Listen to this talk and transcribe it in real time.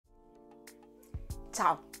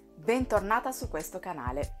Ciao, bentornata su questo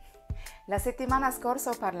canale. La settimana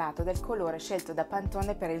scorsa ho parlato del colore scelto da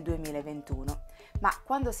Pantone per il 2021, ma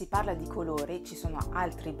quando si parla di colori ci sono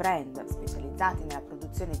altri brand specializzati nella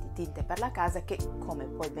produzione di tinte per la casa che, come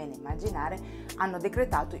puoi ben immaginare, hanno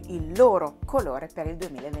decretato il loro colore per il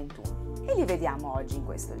 2021 e li vediamo oggi in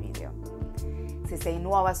questo video. Se sei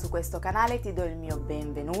nuova su questo canale ti do il mio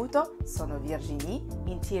benvenuto, sono Virginie,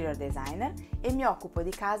 interior designer e mi occupo di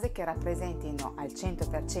case che rappresentino al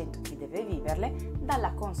 100% chi deve viverle,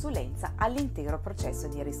 dalla consulenza all'intero processo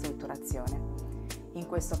di ristrutturazione. In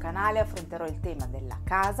questo canale affronterò il tema della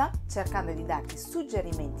casa, cercando di darti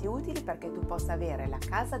suggerimenti utili perché tu possa avere la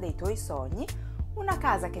casa dei tuoi sogni, una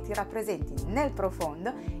casa che ti rappresenti nel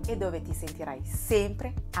profondo e dove ti sentirai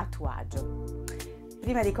sempre a tuo agio.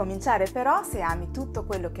 Prima di cominciare però, se ami tutto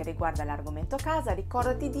quello che riguarda l'argomento casa,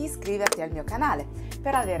 ricordati di iscriverti al mio canale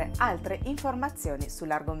per avere altre informazioni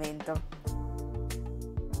sull'argomento.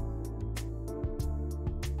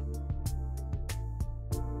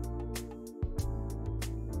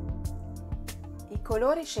 I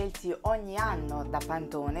colori scelti ogni anno da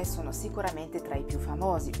Pantone sono sicuramente tra i più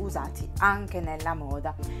famosi, usati anche nella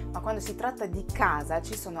moda, ma quando si tratta di casa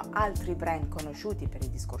ci sono altri brand conosciuti per il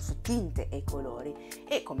discorso tinte e colori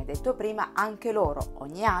e, come detto prima, anche loro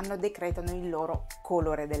ogni anno decretano il loro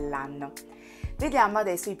colore dell'anno. Vediamo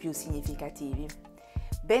adesso i più significativi.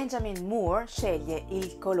 Benjamin Moore sceglie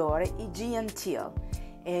il colore Aegean Teal.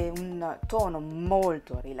 È un tono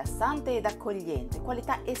molto rilassante ed accogliente,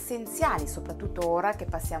 qualità essenziali soprattutto ora che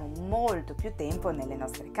passiamo molto più tempo nelle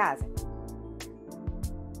nostre case.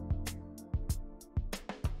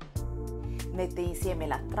 Mette insieme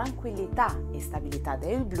la tranquillità e stabilità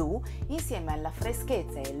del blu insieme alla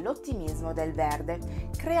freschezza e l'ottimismo del verde,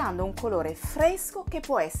 creando un colore fresco che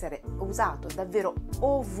può essere usato davvero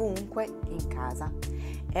ovunque in casa.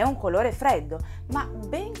 È un colore freddo, ma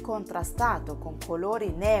ben contrastato con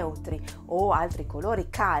colori neutri o altri colori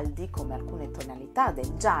caldi come alcune tonalità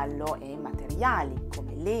del giallo e materiali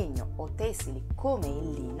come legno o tessili come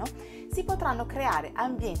il lino, si potranno creare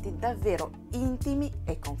ambienti davvero intimi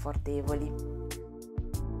e confortevoli.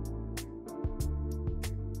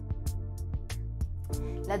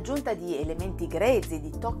 L'aggiunta di elementi grezzi,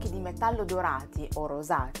 di tocchi di metallo dorati o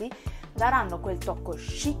rosati daranno quel tocco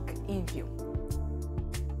chic in più.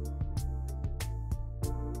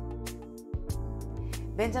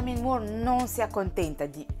 Benjamin Moore non si accontenta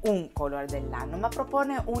di un colore dell'anno, ma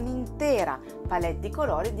propone un'intera palette di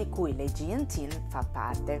colori di cui l'Aegean Teal fa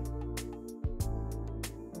parte.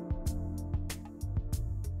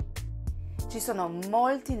 Ci sono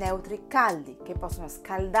molti neutri caldi che possono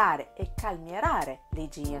scaldare e calmierare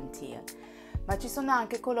l'Aegean Teal, ma ci sono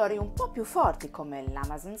anche colori un po' più forti come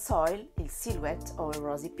l'Amazon Soil, il Silhouette o il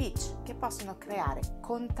Rosy Peach che possono creare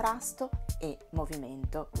contrasto e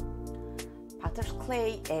movimento. Patters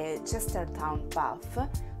Clay e Chestertown Buff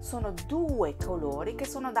sono due colori che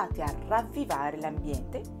sono dati a ravvivare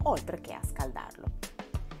l'ambiente oltre che a scaldarlo.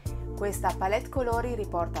 Questa palette colori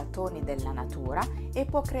riporta toni della natura e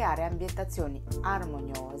può creare ambientazioni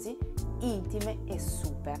armoniosi, intime e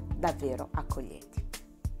super, davvero accoglienti.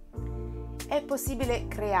 È possibile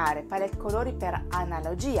creare palette colori per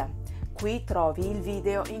analogia. Qui trovi il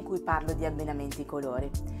video in cui parlo di abbinamenti colori,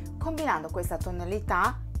 combinando questa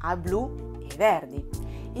tonalità a blu e verdi.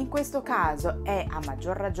 In questo caso è a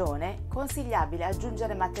maggior ragione consigliabile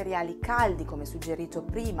aggiungere materiali caldi come suggerito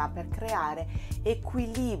prima per creare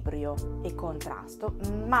equilibrio e contrasto,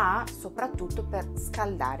 ma soprattutto per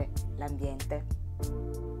scaldare l'ambiente.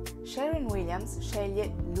 Sherwin Williams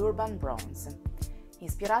sceglie l'Urban Bronze.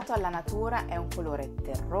 Ispirato alla natura, è un colore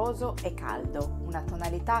terroso e caldo, una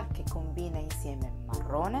tonalità che combina insieme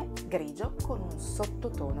marrone, grigio con un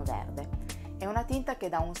sottotono verde. È una tinta che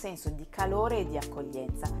dà un senso di calore e di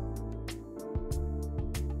accoglienza.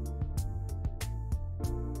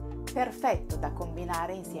 Perfetto da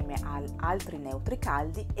combinare insieme ad altri neutri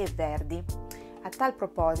caldi e verdi. A tal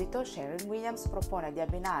proposito, Sherwin Williams propone di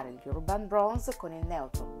abbinare l'Urban Bronze con il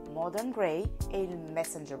neutro Modern Grey e il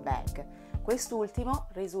Messenger Black. Quest'ultimo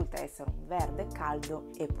risulta essere un verde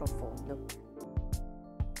caldo e profondo.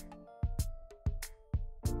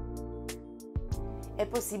 È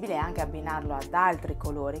possibile anche abbinarlo ad altri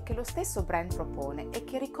colori che lo stesso brand propone e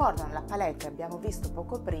che ricordano la palette che abbiamo visto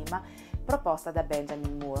poco prima proposta da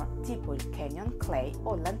Benjamin Moore, tipo il Canyon Clay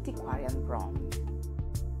o l'Antiquarian Brown.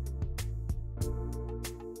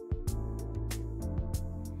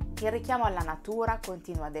 Il richiamo alla natura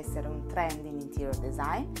continua ad essere un trend in interior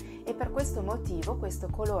design e per questo motivo questo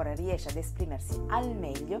colore riesce ad esprimersi al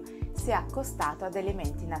meglio se accostato ad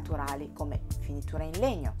elementi naturali come finiture in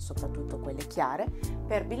legno, soprattutto quelle chiare,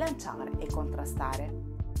 per bilanciare e contrastare.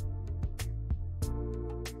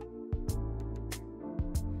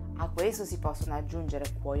 A questo si possono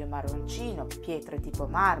aggiungere cuoio marroncino, pietre tipo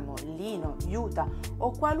marmo, lino, juta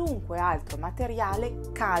o qualunque altro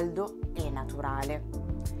materiale caldo e naturale.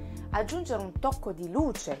 Aggiungere un tocco di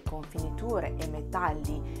luce con finiture e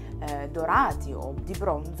metalli dorati o di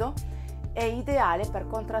bronzo è ideale per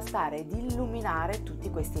contrastare ed illuminare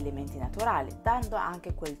tutti questi elementi naturali, dando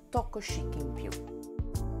anche quel tocco chic in più.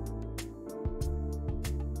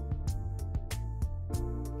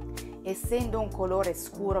 Essendo un colore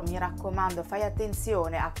scuro, mi raccomando, fai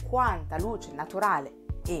attenzione a quanta luce naturale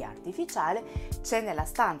e artificiale c'è nella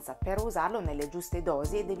stanza per usarlo nelle giuste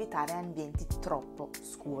dosi ed evitare ambienti troppo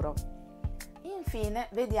scuro. Infine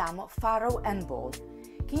vediamo Farrow Ball,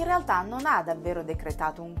 che in realtà non ha davvero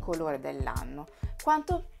decretato un colore dell'anno,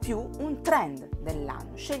 quanto più un trend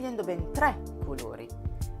dell'anno, scegliendo ben 3 colori: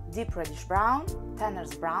 Deep Reddish Brown,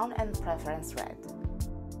 Tanner's Brown e Preference Red.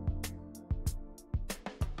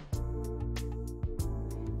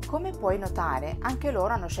 Come puoi notare, anche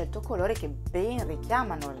loro hanno scelto colori che ben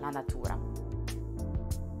richiamano la natura.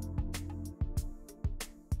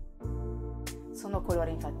 Sono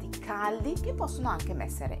colori infatti caldi che possono anche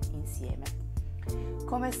mettere insieme.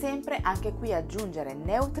 Come sempre, anche qui aggiungere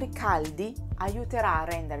neutri caldi aiuterà a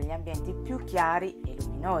rendere gli ambienti più chiari e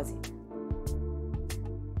luminosi.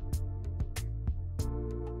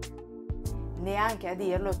 Neanche a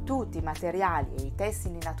dirlo, tutti i materiali e i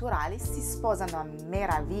tessili naturali si sposano a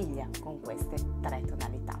meraviglia con queste 3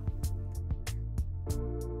 tonalità.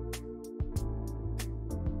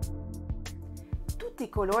 Tutti i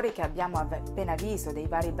colori che abbiamo appena visto dei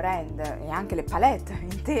vari brand e anche le palette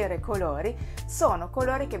intere colori sono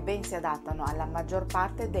colori che ben si adattano alla maggior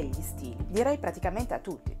parte degli stili, direi praticamente a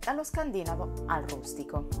tutti, dallo scandinavo al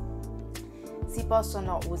rustico. Si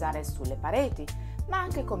possono usare sulle pareti, ma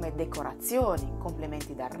anche come decorazioni,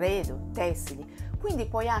 complementi d'arredo, tessili, quindi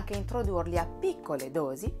puoi anche introdurli a piccole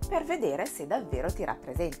dosi per vedere se davvero ti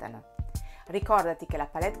rappresentano. Ricordati che la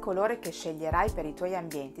palette colore che sceglierai per i tuoi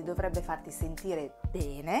ambienti dovrebbe farti sentire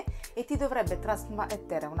bene e ti dovrebbe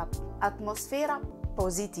trasmettere un'atmosfera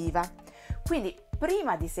positiva. Quindi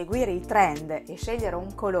prima di seguire i trend e scegliere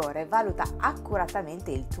un colore, valuta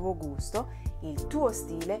accuratamente il tuo gusto, il tuo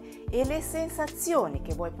stile e le sensazioni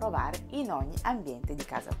che vuoi provare in ogni ambiente di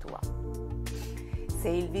casa tua. Se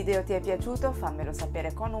il video ti è piaciuto, fammelo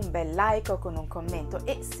sapere con un bel like o con un commento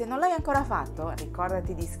e se non l'hai ancora fatto,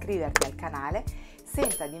 ricordati di iscriverti al canale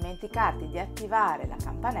senza dimenticarti di attivare la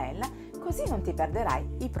campanella, così non ti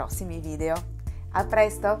perderai i prossimi video. A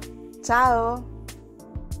presto, ciao!